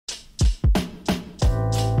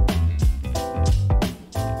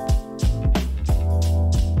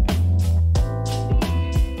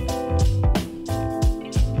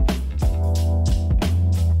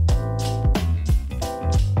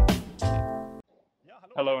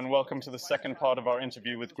Hello and welcome to the second part of our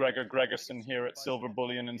interview with Gregor Gregersen here at Silver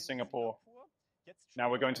Bullion in Singapore.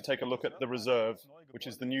 Now we're going to take a look at the Reserve, which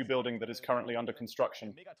is the new building that is currently under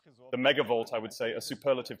construction. The Megavault, I would say, a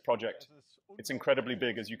superlative project. It's incredibly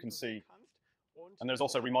big, as you can see. And there's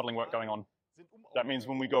also remodeling work going on. That means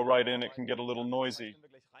when we go right in, it can get a little noisy.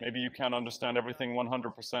 Maybe you can't understand everything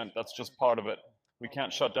 100%, that's just part of it. We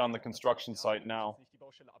can't shut down the construction site now.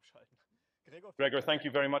 Gregor, thank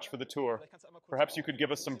you very much for the tour. Perhaps you could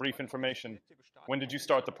give us some brief information. When did you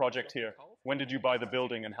start the project here? When did you buy the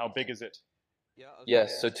building and how big is it?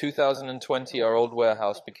 Yes, so 2020 our old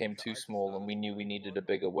warehouse became too small and we knew we needed a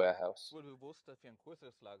bigger warehouse.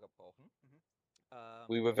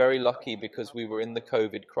 We were very lucky because we were in the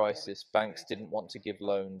COVID crisis. Banks didn't want to give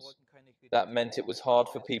loans. That meant it was hard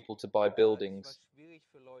for people to buy buildings.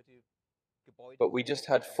 But we just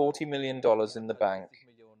had $40 million in the bank,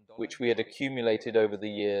 which we had accumulated over the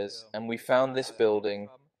years, and we found this building,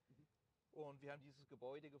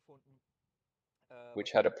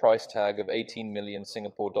 which had a price tag of 18 million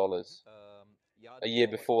Singapore dollars. A year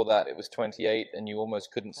before that it was 28, and you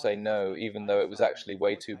almost couldn't say no, even though it was actually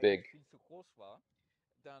way too big.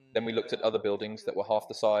 Then we looked at other buildings that were half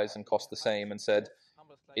the size and cost the same and said,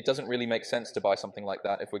 it doesn't really make sense to buy something like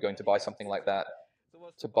that if we're going to buy something like that.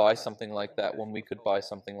 To buy something like that when we could buy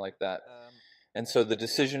something like that. And so the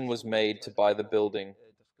decision was made to buy the building.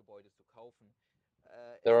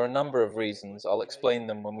 There are a number of reasons. I'll explain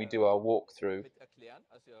them when we do our walkthrough.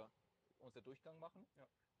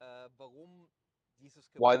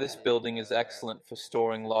 Why this building is excellent for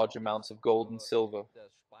storing large amounts of gold and silver.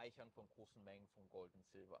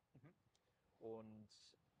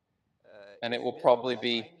 And it will probably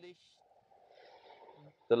be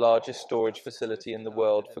the largest storage facility in the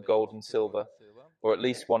world for gold and silver, or at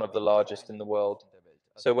least one of the largest in the world.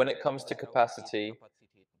 So when it comes to capacity,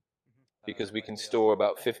 because we can store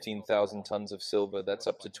about 15,000 tons of silver, that's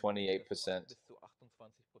up to 28%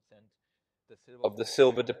 of the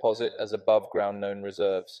silver deposit as above ground known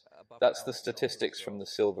reserves. That's the statistics from the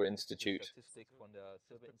Silver Institute.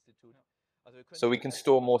 So we can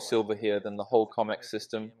store more silver here than the whole COMEX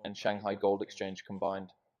system and Shanghai Gold Exchange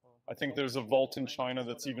combined. I think there's a vault in China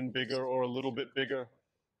that's even bigger or a little bit bigger.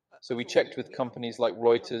 So we checked with companies like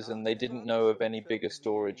Reuters and they didn't know of any bigger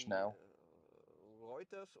storage now.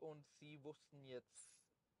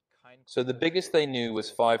 So the biggest they knew was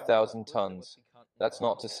 5,000 tons. That's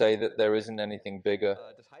not to say that there isn't anything bigger,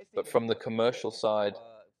 but from the commercial side,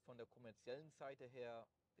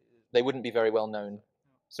 they wouldn't be very well known.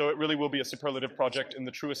 So it really will be a superlative project in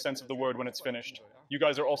the truest sense of the word when it's finished. You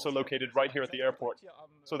guys are also located right here at the airport,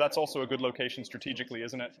 so that's also a good location strategically,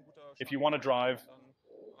 isn't it? If you want to drive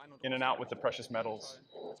in and out with the precious metals.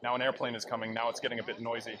 Now an airplane is coming, now it's getting a bit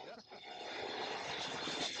noisy.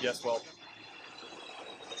 Yes, well.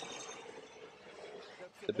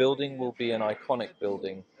 The building will be an iconic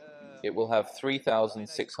building. It will have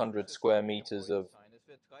 3,600 square meters of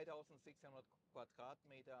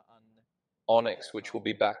onyx, which will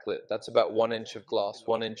be backlit. That's about 1 inch of glass,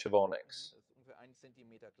 1 inch of onyx.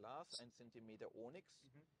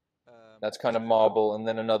 That's kind of marble, and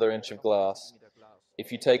then another inch of glass.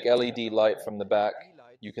 If you take LED light from the back,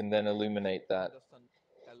 you can then illuminate that.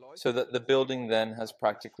 So that the building then has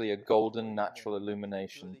practically a golden natural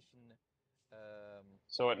illumination.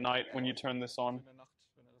 So at night, when you turn this on?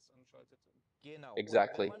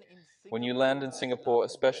 Exactly. When you land in Singapore,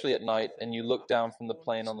 especially at night, and you look down from the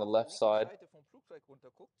plane on the left side,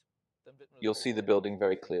 you'll see the building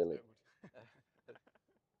very clearly.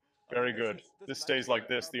 Very good. This stays like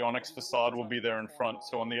this. The onyx facade will be there in front,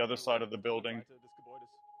 so on the other side of the building.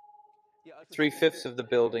 3/5 of the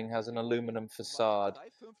building has an aluminum facade.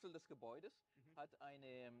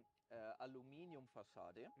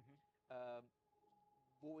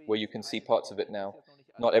 Where you can see parts of it now.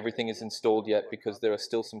 Not everything is installed yet because there are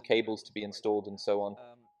still some cables to be installed and so on.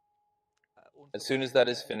 As soon as that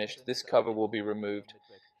is finished, this cover will be removed.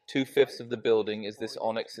 2/5 of the building is this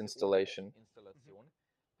onyx installation.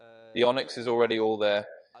 The onyx is already all there.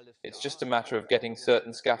 It's just a matter of getting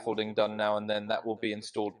certain scaffolding done now and then. That will be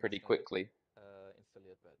installed pretty quickly.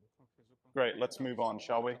 Great, let's move on,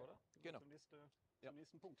 shall we?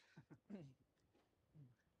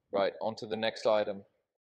 Right, on to the next item.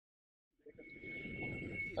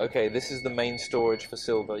 Okay, this is the main storage for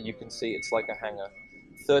silver. You can see it's like a hangar.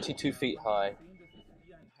 32 feet high.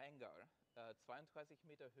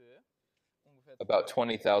 About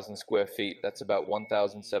 20,000 square feet. That's about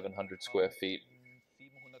 1,700 square feet.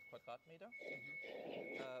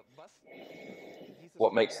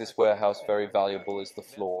 What makes this warehouse very valuable is the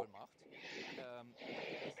floor.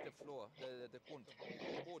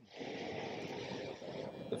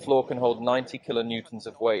 The floor can hold 90 kilonewtons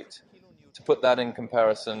of weight. To put that in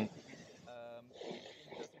comparison,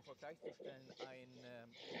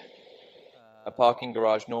 a parking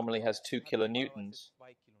garage normally has 2 kilonewtons.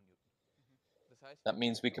 That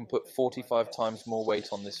means we can put 45 times more weight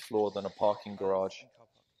on this floor than a parking garage.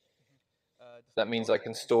 That means I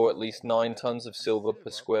can store at least 9 tons of silver per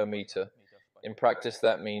square meter. In practice,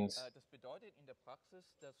 that means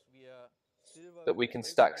that we can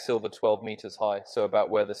stack silver 12 meters high, so about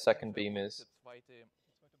where the second beam is.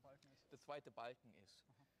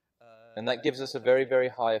 And that gives us a very, very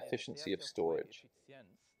high efficiency of storage.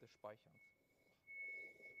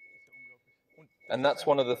 And that's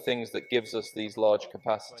one of the things that gives us these large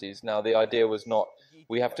capacities. Now, the idea was not,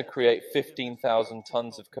 we have to create 15,000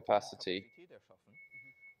 tons of capacity.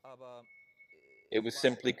 It was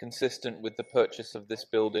simply consistent with the purchase of this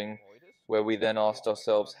building, where we then asked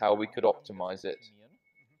ourselves how we could optimize it.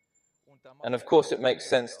 And of course, it makes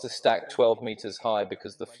sense to stack 12 meters high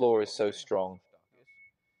because the floor is so strong.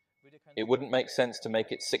 It wouldn't make sense to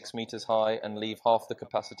make it 6 meters high and leave half the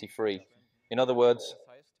capacity free. In other words,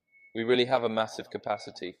 we really have a massive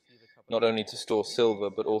capacity, not only to store silver,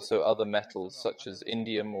 but also other metals such as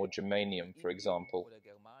indium or germanium, for example.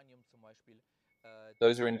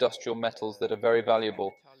 Those are industrial metals that are very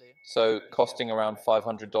valuable, so costing around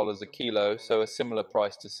 $500 a kilo, so a similar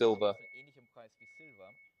price to silver.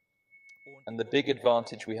 And the big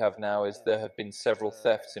advantage we have now is there have been several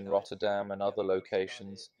thefts in Rotterdam and other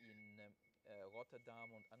locations.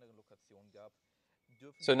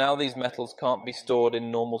 So now these metals can't be stored in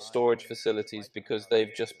normal storage facilities because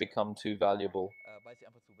they've just become too valuable.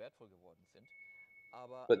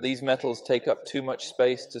 But these metals take up too much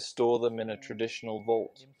space to store them in a traditional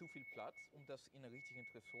vault.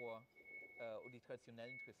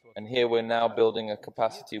 And here we're now building a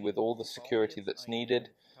capacity with all the security that's needed,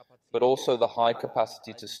 but also the high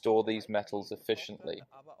capacity to store these metals efficiently.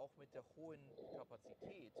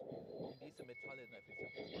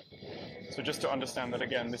 So just to understand that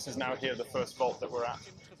again, this is now here the first vault that we're at.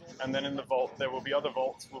 And then in the vault, there will be other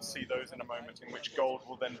vaults, we'll see those in a moment, in which gold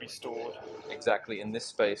will then be stored. Exactly, in this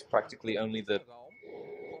space, practically only the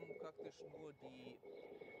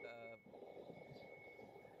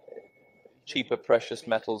cheaper precious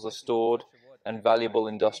metals are stored and valuable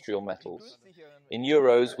industrial metals. In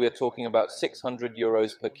euros, we are talking about 600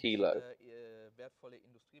 euros per kilo.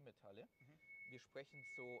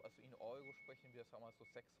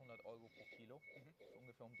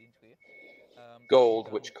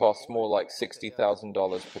 Gold, which costs more like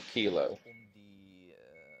 $60,000 per kilo.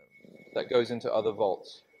 That goes into other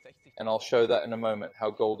vaults, and I'll show that in a moment,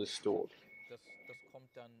 how gold is stored.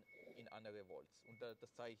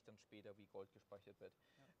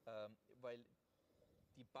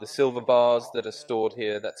 The silver bars that are stored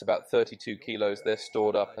here, that's about 32 kilos, they're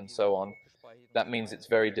stored up and so on. That means it's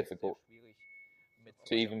very difficult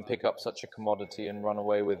to even pick up such a commodity and run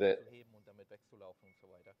away with it.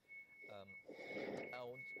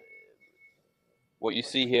 What you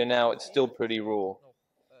see here now, it's still pretty raw.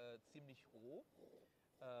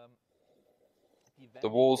 The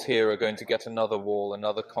walls here are going to get another wall,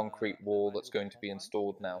 another concrete wall that's going to be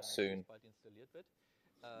installed now soon.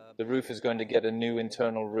 The roof is going to get a new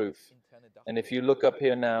internal roof. And if you look up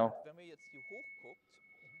here now,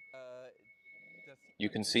 you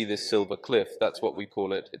can see this silver cliff. That's what we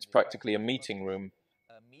call it. It's practically a meeting room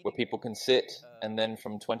where people can sit, and then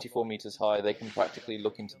from 24 meters high, they can practically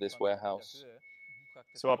look into this warehouse.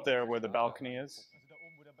 So up there where the balcony is?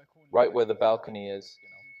 Right where the balcony is.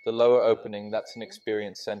 The lower opening, that's an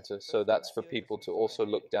experience center, so that's for people to also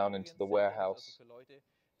look down into the warehouse.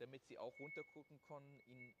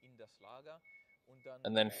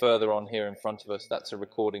 And then further on here in front of us, that's a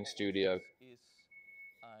recording studio.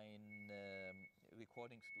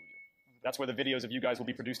 That's where the videos of you guys will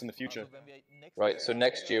be produced in the future. Right, so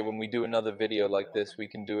next year when we do another video like this, we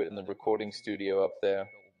can do it in the recording studio up there.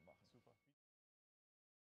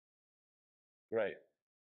 Great.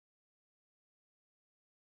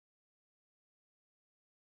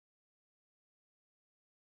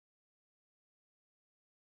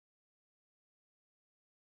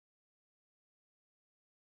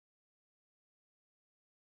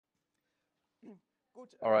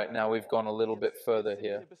 All right, now we've gone a little bit further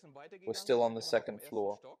here. We're still on the second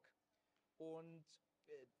floor.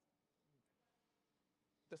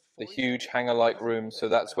 The huge hangar-like room, so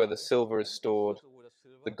that's where the silver is stored.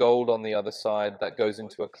 The gold on the other side, that goes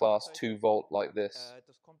into a class 2 vault like this.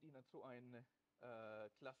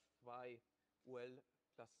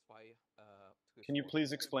 Can you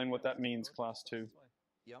please explain what that means, class 2?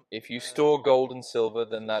 If you store gold and silver,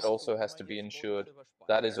 then that also has to be insured.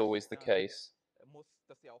 That is always the case.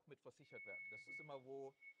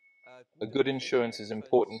 A good insurance is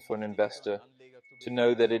important for an investor to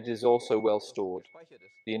know that it is also well stored.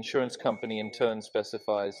 The insurance company in turn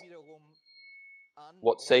specifies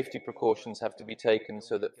what safety precautions have to be taken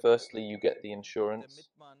so that firstly you get the insurance,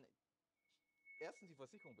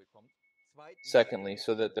 secondly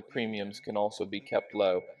so that the premiums can also be kept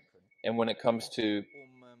low. And when it comes to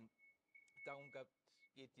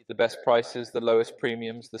the best prices, the lowest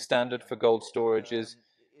premiums, the standard for gold storage is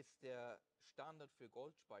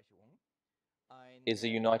a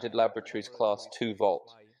United Laboratories Class 2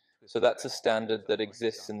 vault. So that's a standard that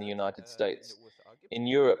exists in the United States. In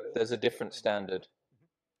Europe, there's a different standard.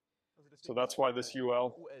 So that's why this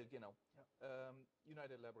UL.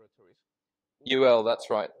 UL, that's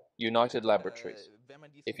right, United Laboratories.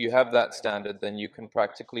 If you have that standard, then you can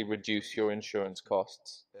practically reduce your insurance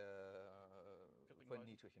costs.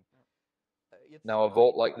 Now, a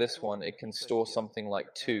vault like this one, it can store something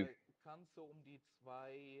like $2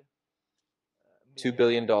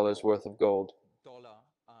 billion worth of gold.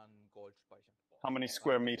 How many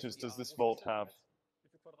square meters does this vault have?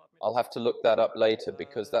 I'll have to look that up later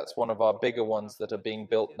because that's one of our bigger ones that are being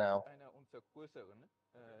built now.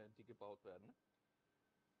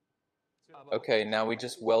 Okay, now we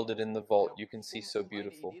just welded in the vault. You can see so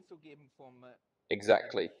beautiful.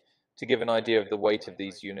 Exactly. To give an idea of the weight of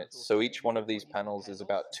these units, so each one of these panels is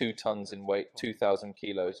about 2 tons in weight, 2,000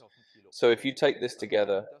 kilos. So if you take this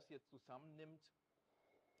together,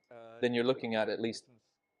 then you're looking at least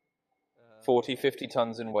 40, 50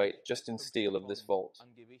 tons in weight just in steel of this vault.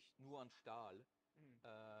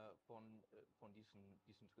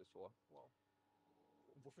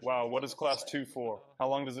 Wow, what is Class 2 for? How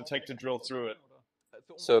long does it take to drill through it?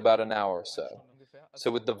 So about an hour or so. So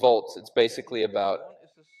with the vaults, it's basically about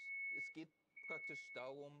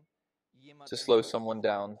to slow someone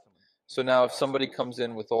down. So now if somebody comes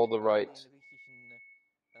in with all the right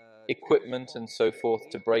equipment and so forth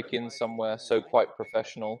to break in somewhere, so quite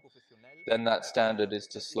professional, then that standard is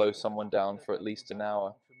to slow someone down for at least an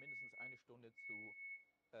hour.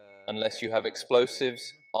 Unless you have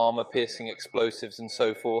explosives, armor-piercing explosives and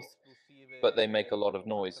so forth, but they make a lot of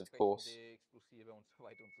noise, of course.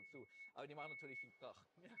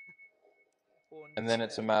 And then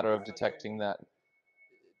it's a matter of detecting that.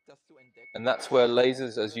 And that's where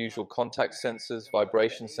lasers, as usual, contact sensors,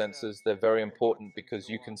 vibration sensors, they're very important because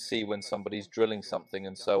you can see when somebody's drilling something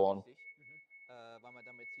and so on.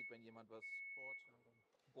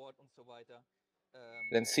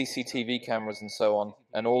 Then CCTV cameras and so on,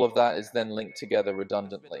 and all of that is then linked together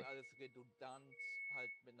redundantly.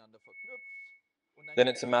 Then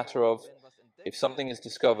it's a matter of, if something is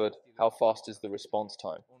discovered, how fast is the response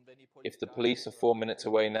time? If the police are 4 minutes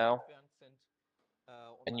away now,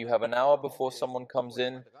 and you have an hour before someone comes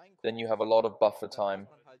in, then you have a lot of buffer time.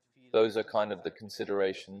 Those are kind of the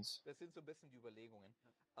considerations.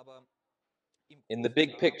 In the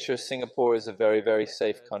big picture, Singapore is a very, very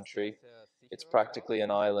safe country. It's practically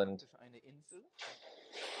an island.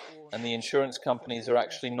 And the insurance companies are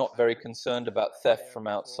actually not very concerned about theft from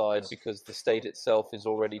outside because the state itself is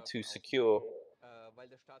already too secure.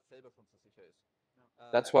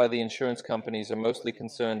 That's why the insurance companies are mostly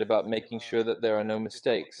concerned about making sure that there are no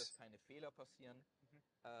mistakes,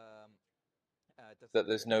 that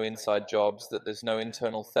there's no inside jobs, that there's no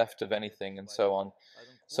internal theft of anything, and so on.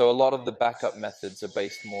 So a lot of the backup methods are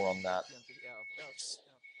based more on that,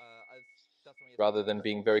 rather than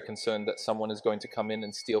being very concerned that someone is going to come in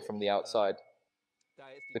and steal from the outside.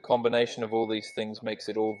 The combination of all these things makes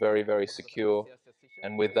it all very, very secure,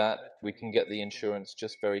 and with that, we can get the insurance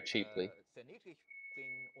just very cheaply.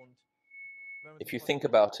 If you think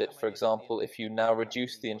about it, for example, if you now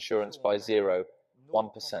reduce the insurance by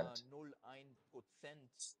 1%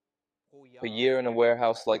 per year in a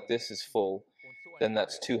warehouse like this is full, then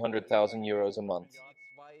that's 200,000 euros a month.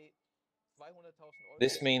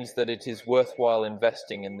 This means that it is worthwhile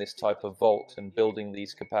investing in this type of vault and building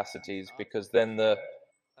these capacities, because then the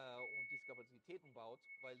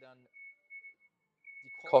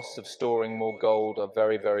costs of storing more gold are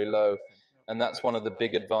very, very low. And that's one of the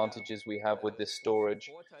big advantages we have with this storage,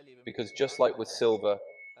 because just like with silver,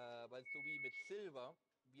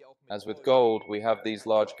 as with gold, we have these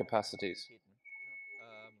large capacities.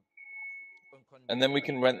 And then we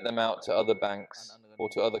can rent them out to other banks or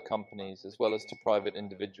to other companies, as well as to private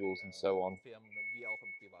individuals and so on.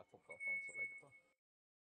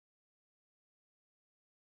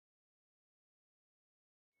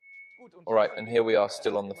 Alright, and here we are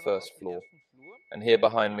still on the first floor. And here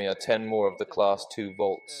behind me are 10 more of the Class 2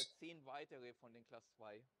 vaults.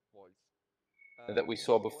 that we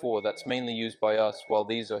saw before. That's mainly used by us, while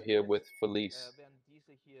these are here with for lease.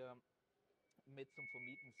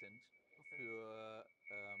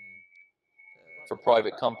 For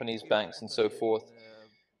private companies, banks, and so forth.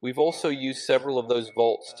 We've also used several of those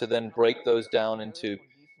vaults to then break those down into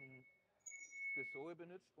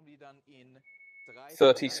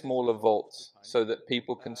 30 smaller vaults so that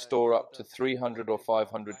people can store up to 300 or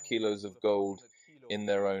 500 kilos of gold in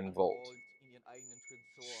their own vault.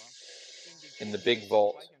 In the big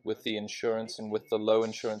vault, with the insurance and with the low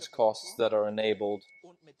insurance costs that are enabled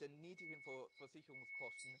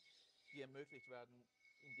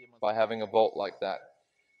by having a vault like that.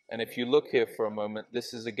 And if you look here for a moment,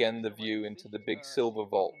 this is again the view into the big silver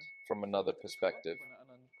vault from another perspective.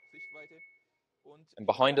 And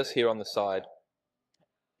behind us here on the side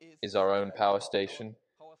is our own power station.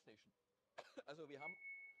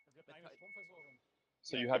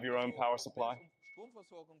 So you have your own power supply?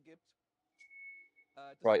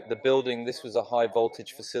 Right, the building, this was a high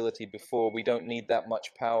voltage facility before. We don't need that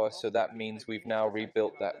much power, so that means we've now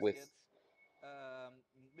rebuilt that with...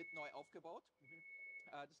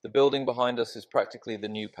 The building behind us is practically the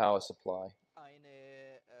new power supply.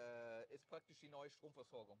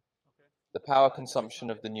 The power consumption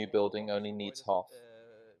of the new building only needs half.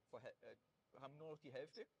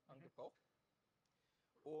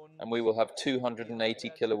 And we will have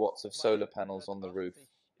 280 kilowatts of solar panels on the roof.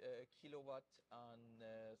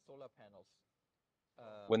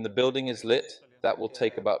 When the building is lit, that will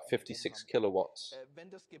take about 56 kilowatts.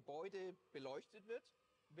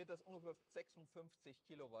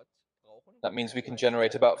 That means we can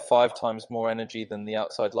generate about 5 times more energy than the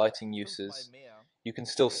outside lighting uses. You can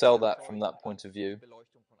still sell that from that point of view.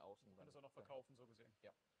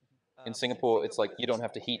 In Singapore, it's like you don't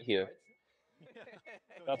have to heat here.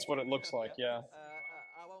 That's what it looks like, yeah.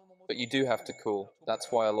 But you do have to cool.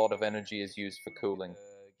 That's why a lot of energy is used for cooling.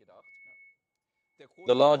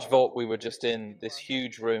 The large vault we were just in, this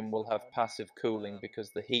huge room, will have passive cooling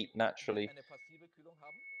because the heat naturally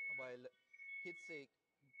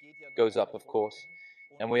goes up, of course.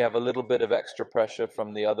 And we have a little bit of extra pressure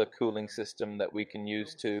from the other cooling system that we can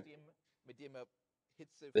use to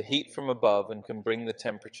the heat from above and can bring the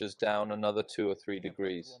temperatures down another 2 or 3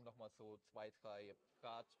 degrees.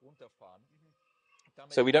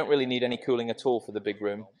 So we don't really need any cooling at all for the big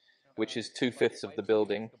room, which is 2/5 of the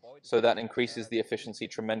building, so that increases the efficiency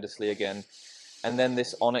tremendously again. And then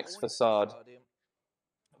this onyx facade,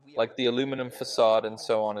 like the aluminum facade and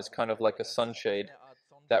so on, is kind of like a sunshade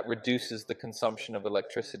that reduces the consumption of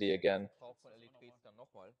electricity again.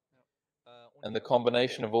 And the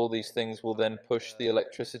combination of all these things will then push the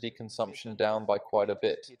electricity consumption down by quite a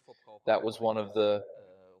bit. That was one of the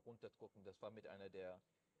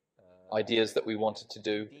ideas that we wanted to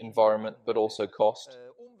do, environment but also cost.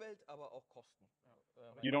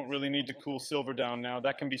 You don't really need to cool silver down now.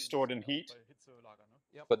 That can be stored in heat.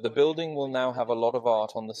 But the building will now have a lot of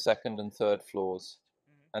art on the 2nd and 3rd floors.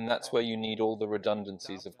 And that's where you need all the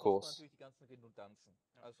redundancies, of course.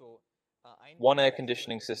 One air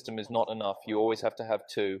conditioning system is not enough. You always have to have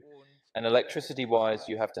 2. And electricity-wise,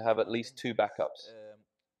 you have to have at least 2 backups.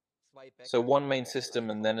 So one main system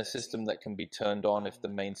and then a system that can be turned on if the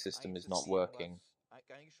main system is not working.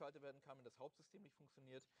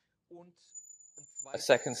 A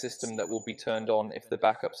second system that will be turned on if the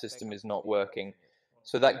backup system is not working.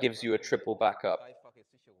 So that gives you a triple backup.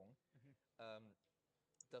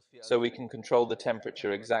 So we can control the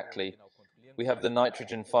temperature exactly. We have the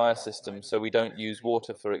nitrogen fire system, so we don't use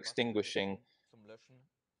water for extinguishing,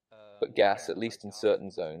 but gas, at least in certain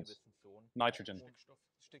zones. Nitrogen.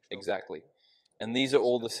 Exactly. And these are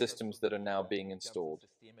all the systems that are now being installed.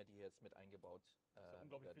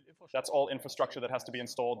 That's all infrastructure that has to be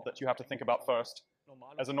installed that you have to think about first.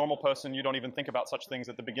 As a normal person, you don't even think about such things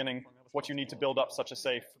at the beginning, what you need to build up such a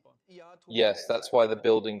safe. Yes, that's why the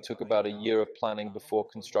building took about a year of planning before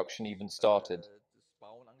construction even started.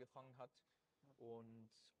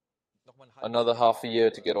 Another half a year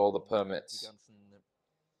to get all the permits.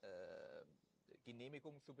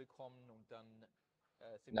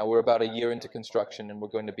 Now we're about a year into construction and we're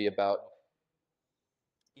going to be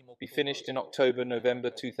finished in October, November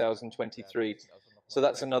 2023. So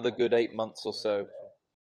that's another good 8 months or so.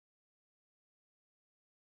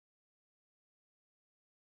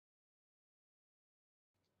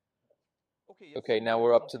 Okay, now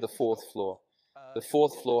we're up to the 4th floor. The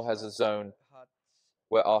 4th floor has a zone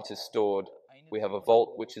where art is stored. We have a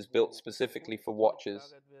vault which is built specifically for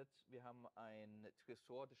watches.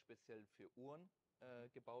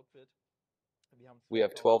 We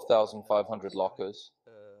have 12,500 lockers,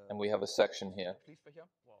 and we have a section here.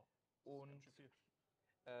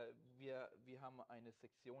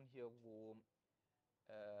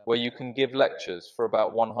 where you can give lectures for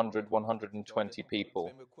about 100, 120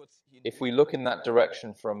 people. If we look in that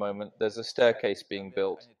direction for a moment, there's a staircase being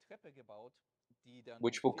built,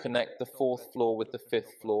 which will connect the 4th floor with the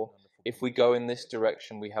 5th floor. If we go in this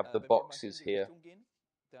direction, we have the boxes here.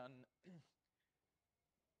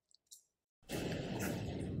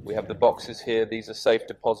 We have the boxes here. These are safe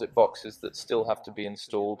deposit boxes that still have to be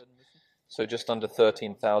installed. So just under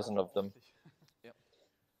 13,000 of them.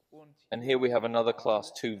 And here we have another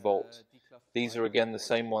class 2 vault. These are again the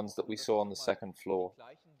same ones that we saw on the 2nd floor.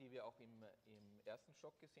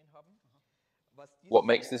 What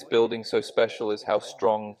makes this building so special is how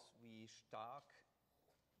strong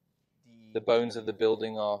the bones of the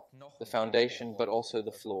building are, the foundation but also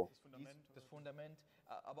the floor.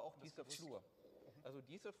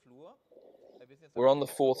 We're on the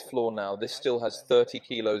 4th floor now. This still has 30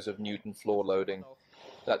 kilos of Newton floor loading.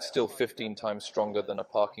 That's still 15 times stronger than a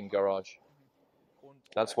parking garage.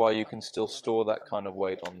 That's why you can still store that kind of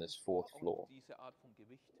weight on this 4th floor.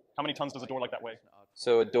 How many tons does a door like that weigh?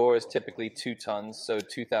 So a door is typically 2 tons, so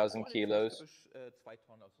 2,000 kilos.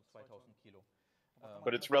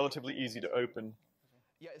 But it's relatively easy to open.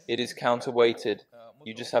 It is counterweighted.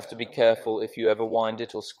 You just have to be careful. If you ever wind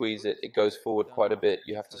it or squeeze it, it goes forward quite a bit.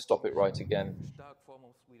 You have to stop it right again.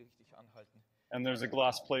 And there's a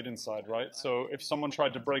glass plate inside, right? So if someone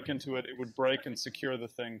tried to break into it, it would break and secure the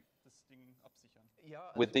thing.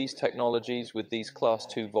 With these technologies, with these class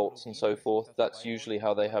 2 vaults and so forth, that's usually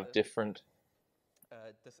how they have different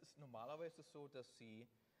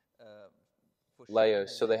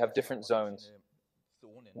layers. So they have different zones.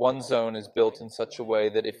 One zone is built in such a way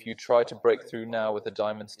that if you try to break through now with a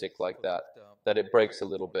diamond stick like that, that it breaks a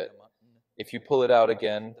little bit. If you pull it out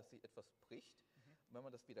again,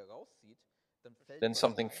 then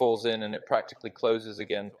something falls in and it practically closes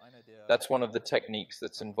again. That's one of the techniques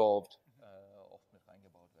that's involved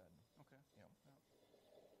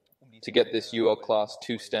to get this UL Class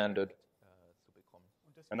 2 standard.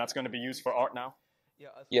 And that's going to be used for art now?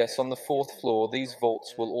 Yes, on the 4th floor, these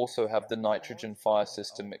vaults will also have the nitrogen fire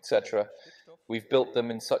system, etc. We've built them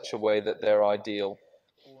in such a way that they're ideal.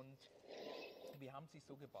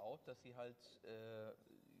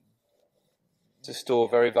 To store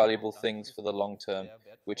very valuable things for the long term,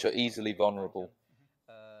 which are easily vulnerable.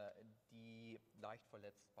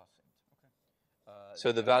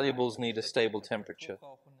 So the valuables need a stable temperature,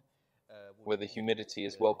 where the humidity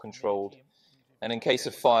is well controlled, and in case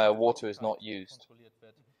of fire, water is not used.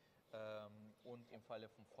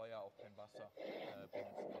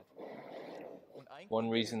 One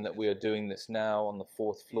reason that we are doing this now on the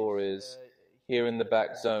 4th floor is, here in the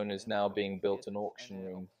back zone is now being built an auction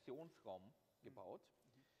room.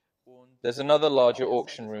 There's another larger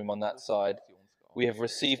auction room on that side. We have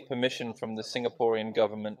received permission from the Singaporean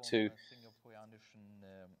government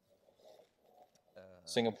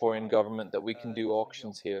that we can do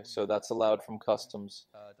auctions here, so that's allowed from customs.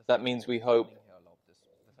 That means we hope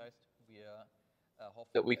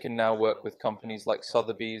that we can now work with companies like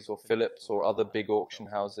Sotheby's or Phillips or other big auction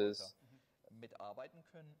houses.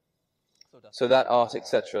 So that art,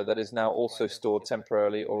 etc., that is now also stored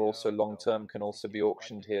temporarily or also long-term can also be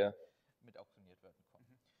auctioned here.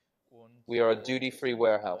 We are a duty-free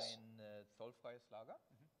warehouse.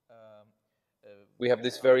 We have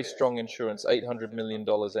this very strong insurance, $800 million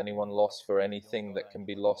anyone lost for anything that can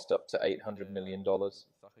be lost up to $800 million.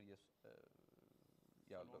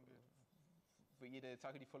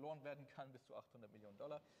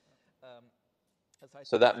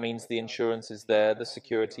 So that means the insurance is there, the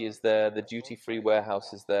security is there, the duty-free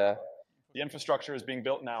warehouse is there. The infrastructure is being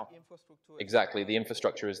built now. Exactly, the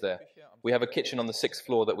infrastructure is there. We have a kitchen on the 6th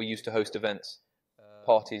floor that we use to host events,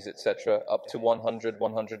 parties, etc., up to 100,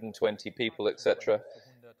 120 people, etc.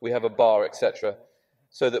 We have a bar, etc.,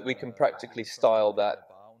 so that we can practically style that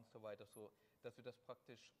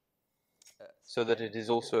so that it is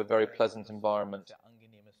also a very pleasant environment.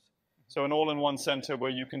 So an all-in-one center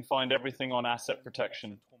where you can find everything on asset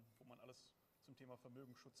protection.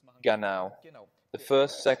 Genau. The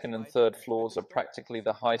 1st, 2nd and 3rd floors are practically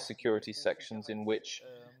the high security sections in which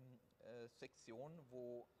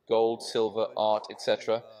gold, silver, art,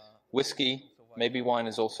 etc. Whiskey, maybe wine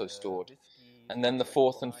is also stored. And then the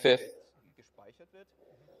 4th and 5th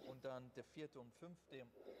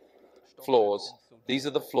floors. These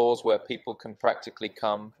are the floors where people can practically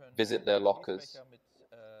come, visit their lockers,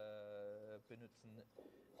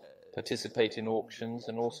 participate in auctions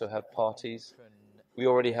and also have parties. We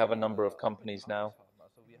already have a number of companies now.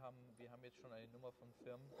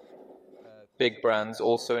 big brands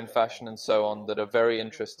also in fashion and so on that are very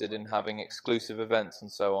interested in having exclusive events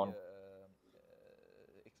and so on.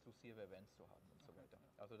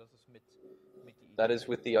 That is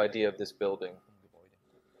with the idea of this building.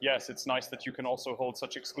 Yes, it's nice that you can also hold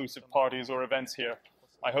such exclusive parties or events here.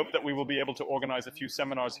 I hope that we will be able to organize a few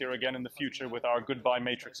seminars here again in the future with our Goodbye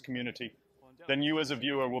Matrix community. Then you as a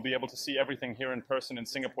viewer will be able to see everything here in person in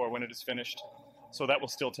Singapore when it is finished. So that will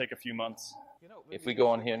still take a few months. If we go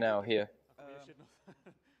on here now, here.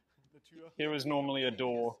 Here is normally a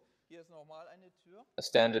door. A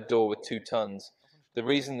standard door with 2 tons. The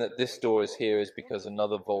reason that this door is here is because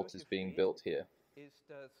another vault is being built here.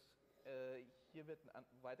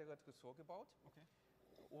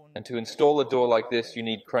 And to install a door like this, you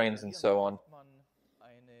need cranes and so on.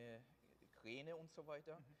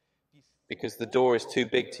 Because the door is too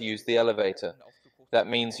big to use the elevator. That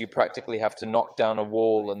means you practically have to knock down a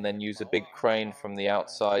wall and then use a big crane from the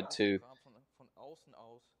outside to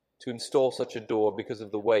install such a door because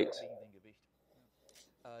of the weight.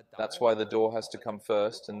 That's why the door has to come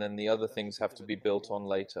first, and then the other things have to be built on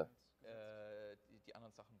later.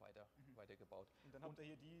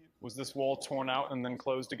 Was this wall torn out and then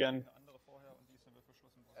closed again?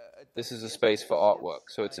 This is a space for artwork,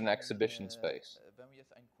 so it's an exhibition space.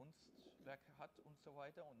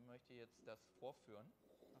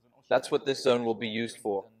 That's what this zone will be used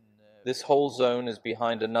for. This whole zone is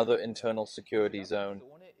behind another internal security zone.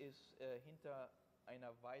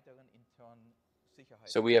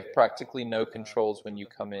 So we have practically no controls when you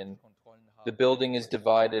come in. The building is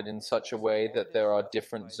divided in such a way that there are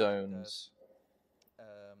different zones.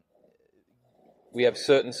 We have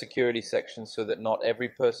certain security sections so that not every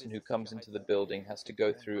person who comes into the building has to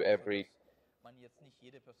go through every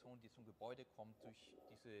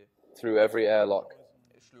airlock.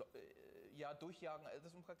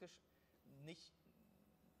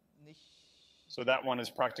 So that one is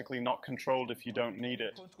practically not controlled if you don't need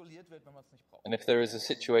it. And if there is a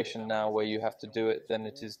situation now where you have to do it, then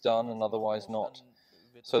it is done and otherwise not.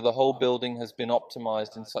 So the whole building has been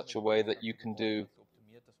optimized in such a way that you can do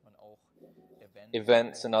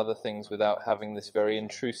events and other things without having this very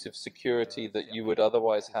intrusive security that you would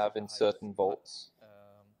otherwise have in certain vaults.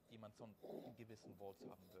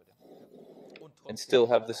 And still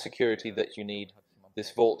have the security that you need.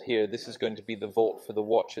 This vault here, this is going to be the vault for the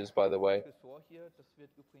watches, by the way.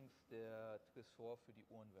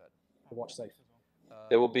 The watch safe.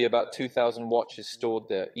 There will be about 2,000 watches stored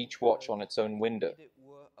there, each watch on its own window,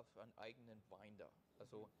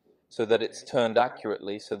 so that it's turned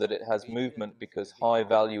accurately, so that it has movement, because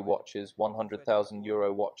high-value watches, 100,000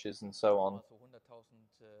 euro watches and so on,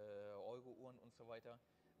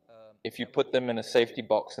 if you put them in a safety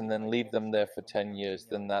box and then leave them there for 10 years,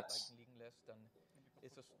 then that's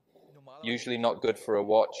usually not good for a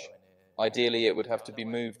watch. Ideally, it would have to be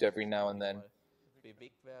moved every now and then.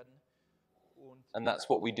 And that's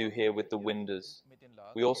what we do here with the windows.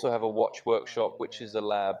 We also have a watch workshop, which is a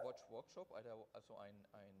lab,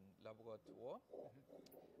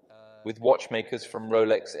 with watchmakers from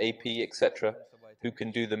Rolex, AP, etc., who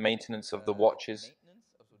can do the maintenance of the watches,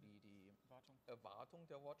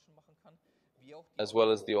 as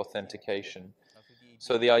well as the authentication.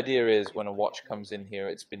 So the idea is, when a watch comes in here,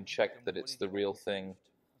 it's been checked that it's the real thing,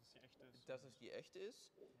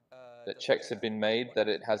 that checks have been made, that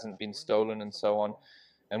it hasn't been stolen and so on.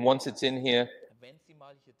 And once it's in here,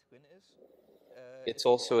 it's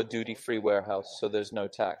also a duty-free warehouse, so there's no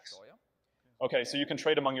tax. Okay, so you can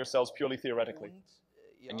trade among yourselves purely theoretically.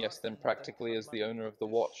 And yes, then practically as the owner of the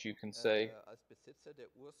watch, you can say,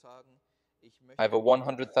 I have a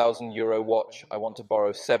 100,000 euro watch, I want to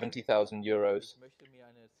borrow 70,000 euros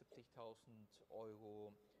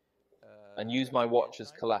and use my watch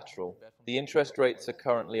as collateral. The interest rates are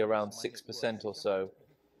currently around 6% or so.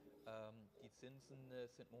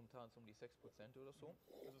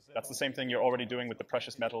 That's the same thing you're already doing with the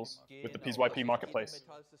precious metals, with the PYP marketplace.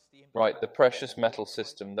 Right, the precious metal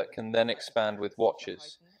system that can then expand with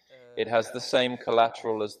watches. It has the same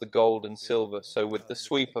collateral as the gold and silver, so with the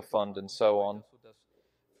sweeper fund and so on,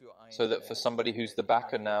 so that for somebody who's the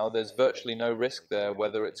backer now, there's virtually no risk there,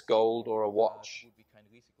 whether it's gold or a watch.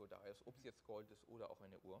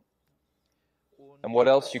 And what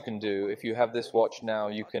else you can do, if you have this watch now,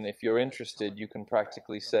 you can, if you're interested, you can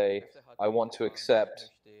practically say, I want to accept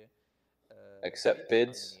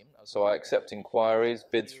bids, so I accept inquiries,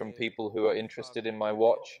 bids from people who are interested in my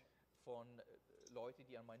watch,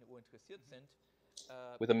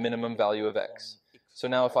 with a minimum value of X. So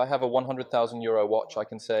now if I have a 100,000 euro watch, I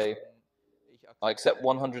can say, I accept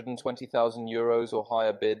 120,000 euros or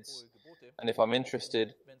higher bids, and if I'm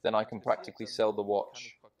interested, then I can practically sell the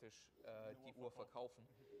watch.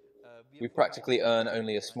 We practically earn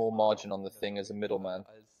only a small margin on the thing as a middleman,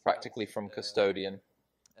 practically from custodian.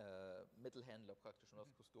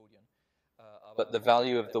 But the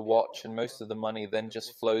value of the watch and most of the money then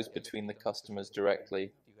just flows between the customers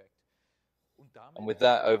directly. And with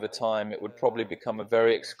that, over time, it would probably become a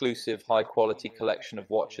very exclusive, high-quality collection of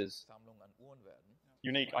watches.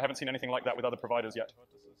 Unique. I haven't seen anything like that with other providers yet.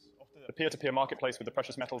 The peer-to-peer marketplace with the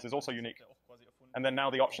precious metals is also unique. And then now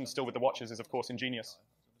the option still with the watches is, of course, ingenious.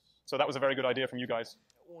 So that was a very good idea from you guys.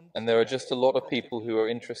 And there are just a lot of people who are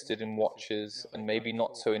interested in watches and maybe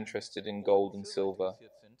not so interested in gold and silver.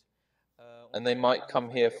 And they might come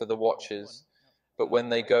here for the watches, but when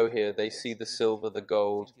they go here, they see the silver, the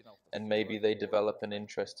gold, and maybe they develop an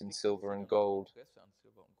interest in silver and gold.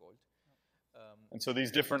 And so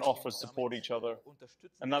these different offers support each other.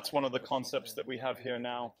 And that's one of the concepts that we have here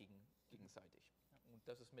now.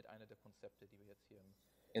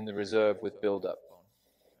 In the reserve with build-up.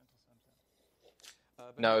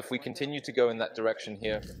 Now, if we continue to go in that direction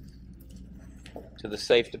here, to the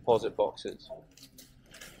safe deposit boxes,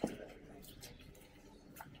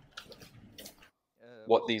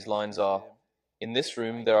 what these lines are. In this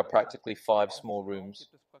room, there are practically 5 small rooms.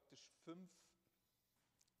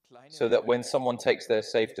 So that when someone takes their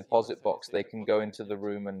safe deposit box, they can go into the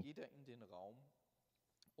room and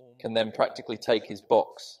can then practically take his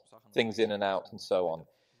box, things in and out, and so on.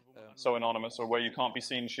 So anonymous, or where you can't be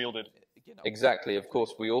seen, shielded. Exactly. Of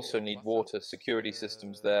course, we also need water security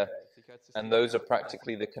systems there, and those are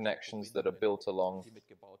practically the connections that are built along.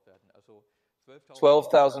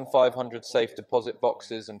 12,500 safe deposit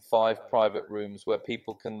boxes and 5 private rooms where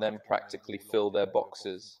people can then practically fill their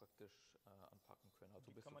boxes.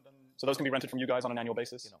 So those can be rented from you guys on an annual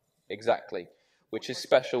basis? Exactly, which is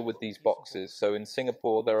special with these boxes. So in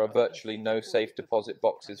Singapore, there are virtually no safe deposit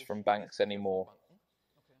boxes from banks anymore.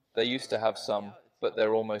 They used to have some, but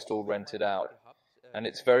they're almost all rented out. And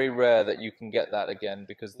it's very rare that you can get that again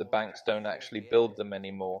because the banks don't actually build them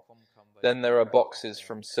anymore. Then there are boxes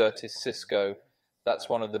from Certis Cisco. That's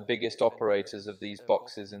one of the biggest operators of these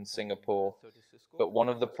boxes in Singapore. But one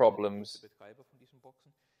of the problems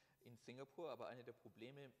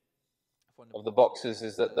of the boxes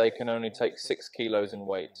is that they can only take 6 kilos in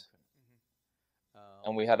weight.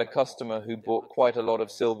 And we had a customer who bought quite a lot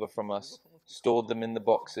of silver from us, stored them in the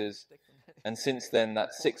boxes, and since then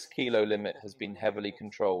that 6 kilo limit has been heavily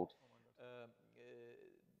controlled.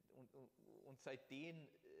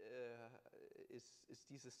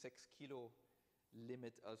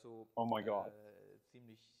 Oh my God.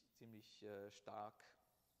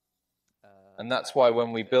 And that's why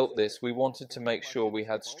when we built this, we wanted to make sure we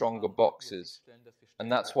had stronger boxes.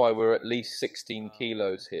 And that's why we're at least 16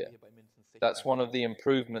 kilos here. That's one of the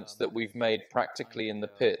improvements that we've made practically in the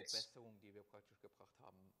pits.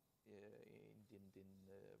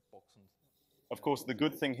 Of course, the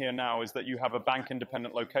good thing here now is that you have a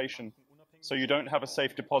bank-independent location, so you don't have a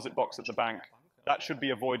safe deposit box at the bank. That should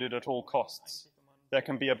be avoided at all costs. There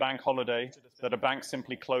can be a bank holiday that a bank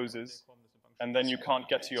simply closes, and then you can't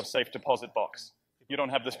get to your safe deposit box. You don't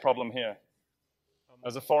have this problem here.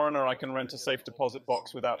 As a foreigner, I can rent a safe deposit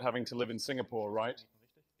box without having to live in Singapore, right?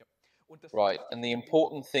 Right, and the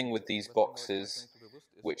important thing with these boxes,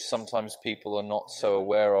 which sometimes people are not so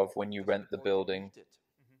aware of when you rent the building,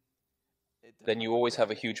 then you always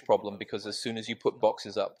have a huge problem because as soon as you put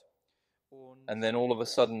boxes up, and then all of a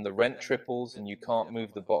sudden the rent triples and you can't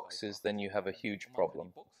move the boxes, then you have a huge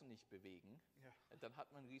problem.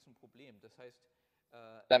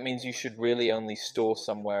 That means you should really only store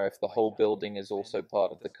somewhere if the whole building is also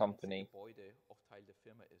part of the company,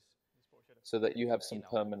 so that you have some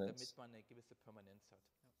permanence.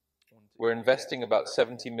 We're investing about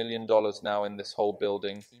 $70 million now in this whole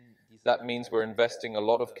building. That means we're investing a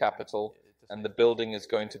lot of capital, and the building is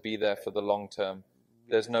going to be there for the long term.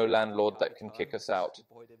 There's no landlord that can kick us out.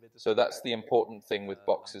 So that's the important thing with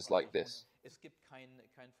boxes like this.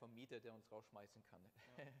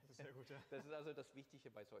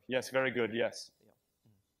 Yes, very good, yes.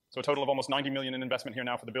 So a total of almost 90 million in investment here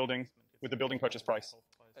now for the building, with the building purchase price.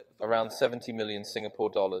 Around 70 million Singapore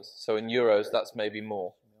dollars. So in euros, that's maybe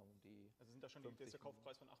more.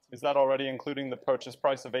 Is that already including the purchase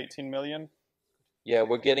price of 18 million? Yeah,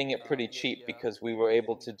 we're getting it pretty cheap because we were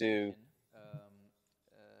able to do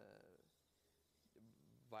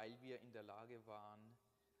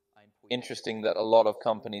interesting that a lot of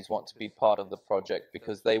companies want to be part of the project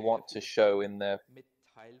because they want to show in their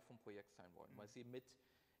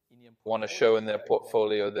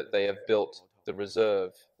portfolio that they have built the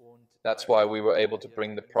reserve. That's why we were able to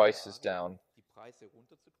bring the prices down.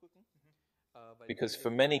 because for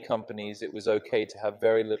many companies it was okay to have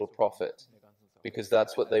very little profit, because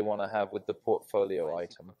that's what they want to have with the portfolio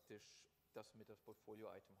item.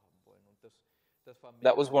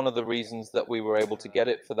 That was one of the reasons that we were able to get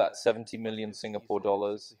it for that 70 million Singapore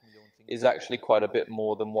dollars, is actually quite a bit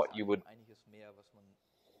more than what you would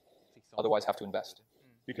otherwise have to invest.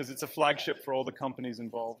 Because it's a flagship for all the companies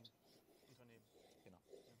involved.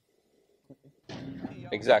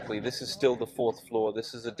 Exactly. This is still the 4th floor.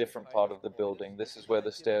 This is a different part of the building. This is where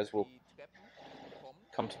the stairs will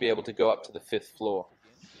come to be able to go up to the 5th floor.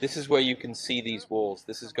 This is where you can see these walls.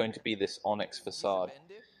 This is going to be this onyx facade.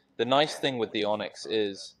 The nice thing with the onyx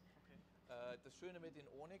is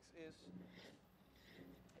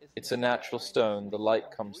it's a natural stone. The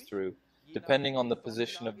light comes through. Depending on the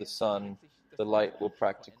position of the sun, the light will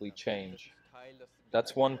practically change.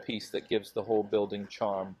 That's one piece that gives the whole building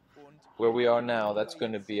charm. Where we are now, that's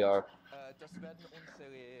going to be our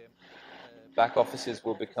back offices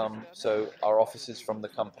will become, so our offices from the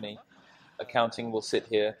company. Accounting will sit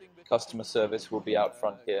here. Customer service will be out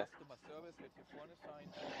front here.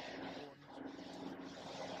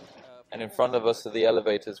 And in front of us are the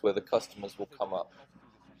elevators where the customers will come up.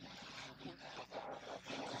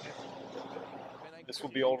 This will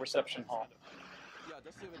be all reception hall.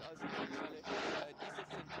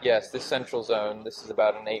 Yes, this central zone, this is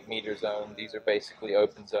about an 8-meter zone. These are basically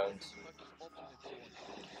open zones.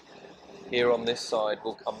 Here on this side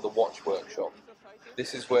will come the watch workshop.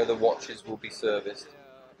 This is where the watches will be serviced,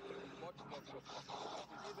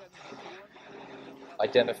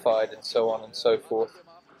 identified, and so on and so forth.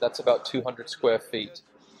 That's about 200 square feet.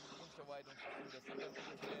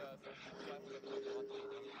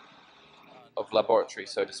 Of laboratory,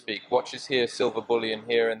 so to speak. Watches here, silver bullion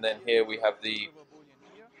here, and then here we have the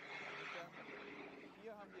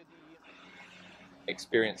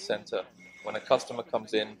experience center. When a customer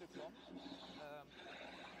comes in,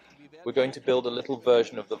 we're going to build a little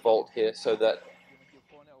version of the vault here so that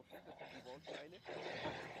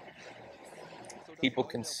people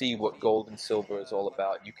can see what gold and silver is all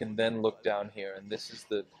about. You can then look down here, and this is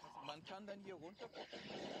the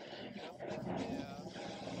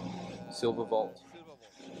silver vault.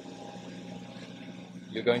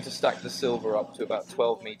 You're going to stack the silver up to about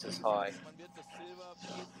 12 meters high.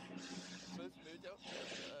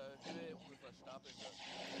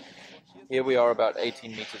 Here we are about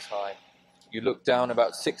 18 meters high. You look down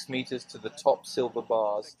about 6 meters to the top silver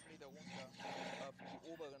bars,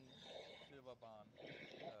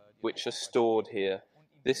 which are stored here.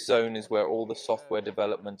 This zone is where all the software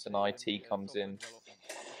development and IT comes in.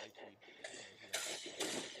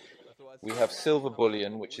 We have Silver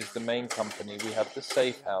Bullion, which is the main company. We have the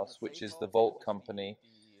Safe House, which is the vault company.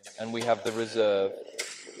 And we have the Reserve,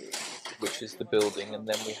 which is the building. And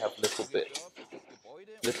then we have Little Bit.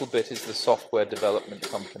 Little Bit is the software development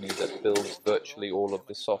company that builds virtually all of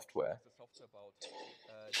the software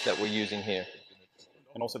that we're using here.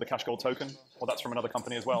 And also the cash gold token? Well, that's from another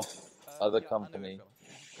company as well. Other company.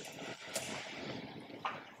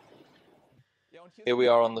 Here we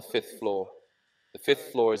are on the 5th floor. The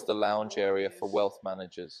 5th floor is the lounge area for wealth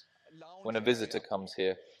managers. When a visitor comes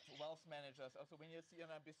here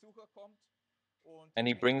and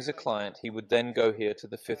he brings a client, he would then go here to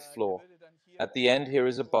the 5th floor. At the end here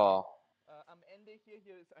is a bar,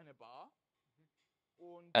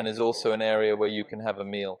 and is also an area where you can have a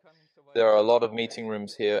meal. There are a lot of meeting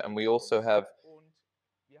rooms here, and we also have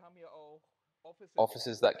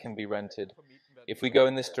offices that can be rented. If we go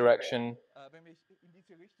in this direction,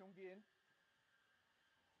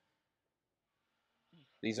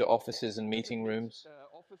 these are offices and meeting rooms.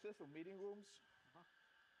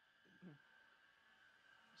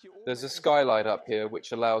 There's a skylight up here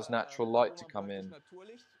which allows natural light to come in.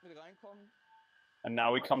 And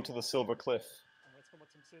now we come to the silver cliff.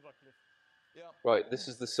 Right, this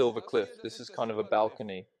is the silver cliff. This is kind of a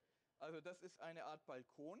balcony.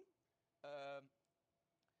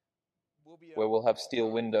 Where we'll have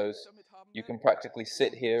steel windows. You can practically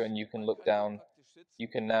sit here and you can look down. You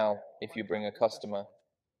can now, if you bring a customer,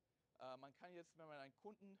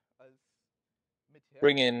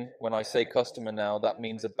 bring in, when I say customer now, that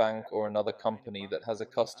means a bank or another company that has a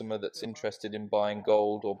customer that's interested in buying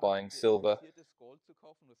gold or buying silver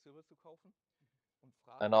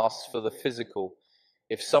and asks for the physical.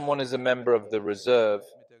 If someone is a member of the reserve,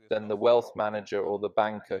 then the wealth manager or the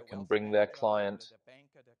banker can bring their client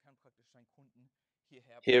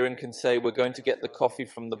here and can say, we're going to get the coffee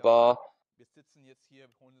from the bar.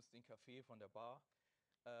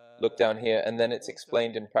 Look down here, and then it's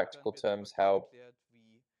explained in practical terms how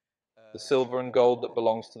the silver and gold that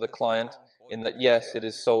belongs to the client, in that yes, it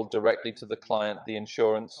is sold directly to the client, the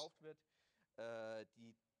insurance,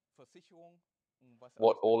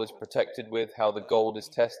 what all is protected with, how the gold is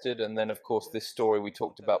tested, and then of course this story we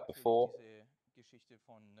talked about before.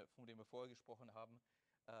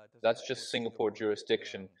 That's just Singapore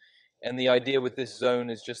jurisdiction. And the idea with this zone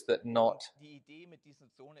is just that not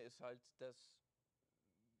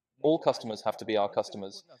all customers have to be our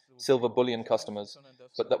customers, Silver Bullion customers,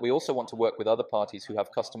 but that we also want to work with other parties who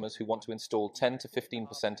have customers who want to install 10 to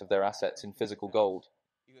 15% of their assets in physical gold,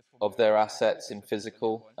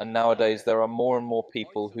 and nowadays there are more and more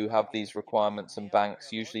people who have these requirements, and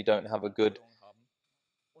banks usually don't have a good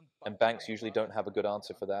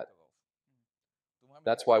answer for that.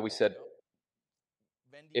 That's why we said,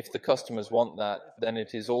 if the customers want that, then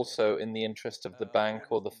it is also in the interest of the bank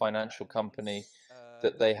or the financial company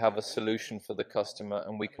that they have a solution for the customer,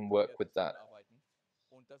 and we can work with that.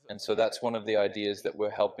 And so that's one of the ideas that we're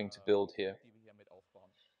helping to build here.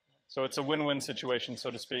 So it's a win-win situation, so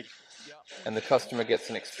to speak. And the customer gets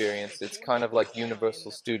an experience. It's kind of like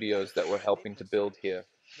Universal Studios that we're helping to build here.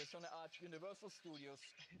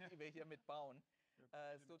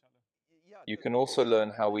 You can also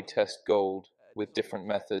learn how we test gold with different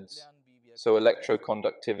methods. So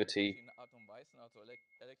electroconductivity,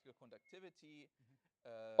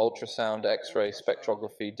 ultrasound, X-ray,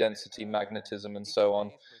 spectrography, density, magnetism, and so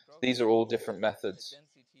on. These are all different methods.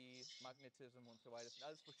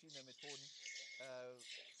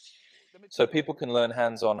 So people can learn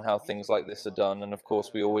hands-on how things like this are done, and of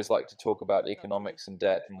course we always like to talk about economics and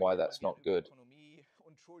debt and why that's not good.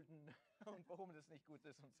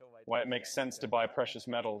 Why it makes sense to buy precious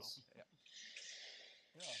metals.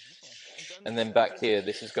 And then back here,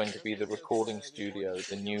 this is going to be the recording studio,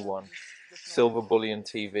 the new one. Silver Bullion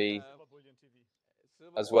TV,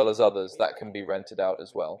 as well as others, that can be rented out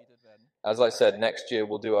as well. As I said, next year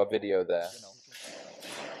we'll do our video there.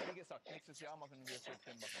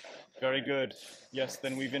 Very good. Yes,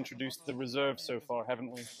 then we've introduced the reserve so far,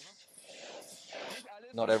 haven't we?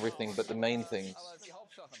 Not everything, but the main things.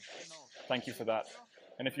 Thank you for that.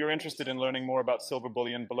 And if you're interested in learning more about Silver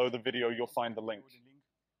Bullion, below the video you'll find the link.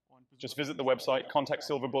 Just visit the website, contact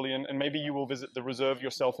Silver Bullion, and maybe you will visit the reserve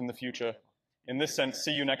yourself in the future. In this sense,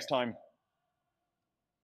 see you next time.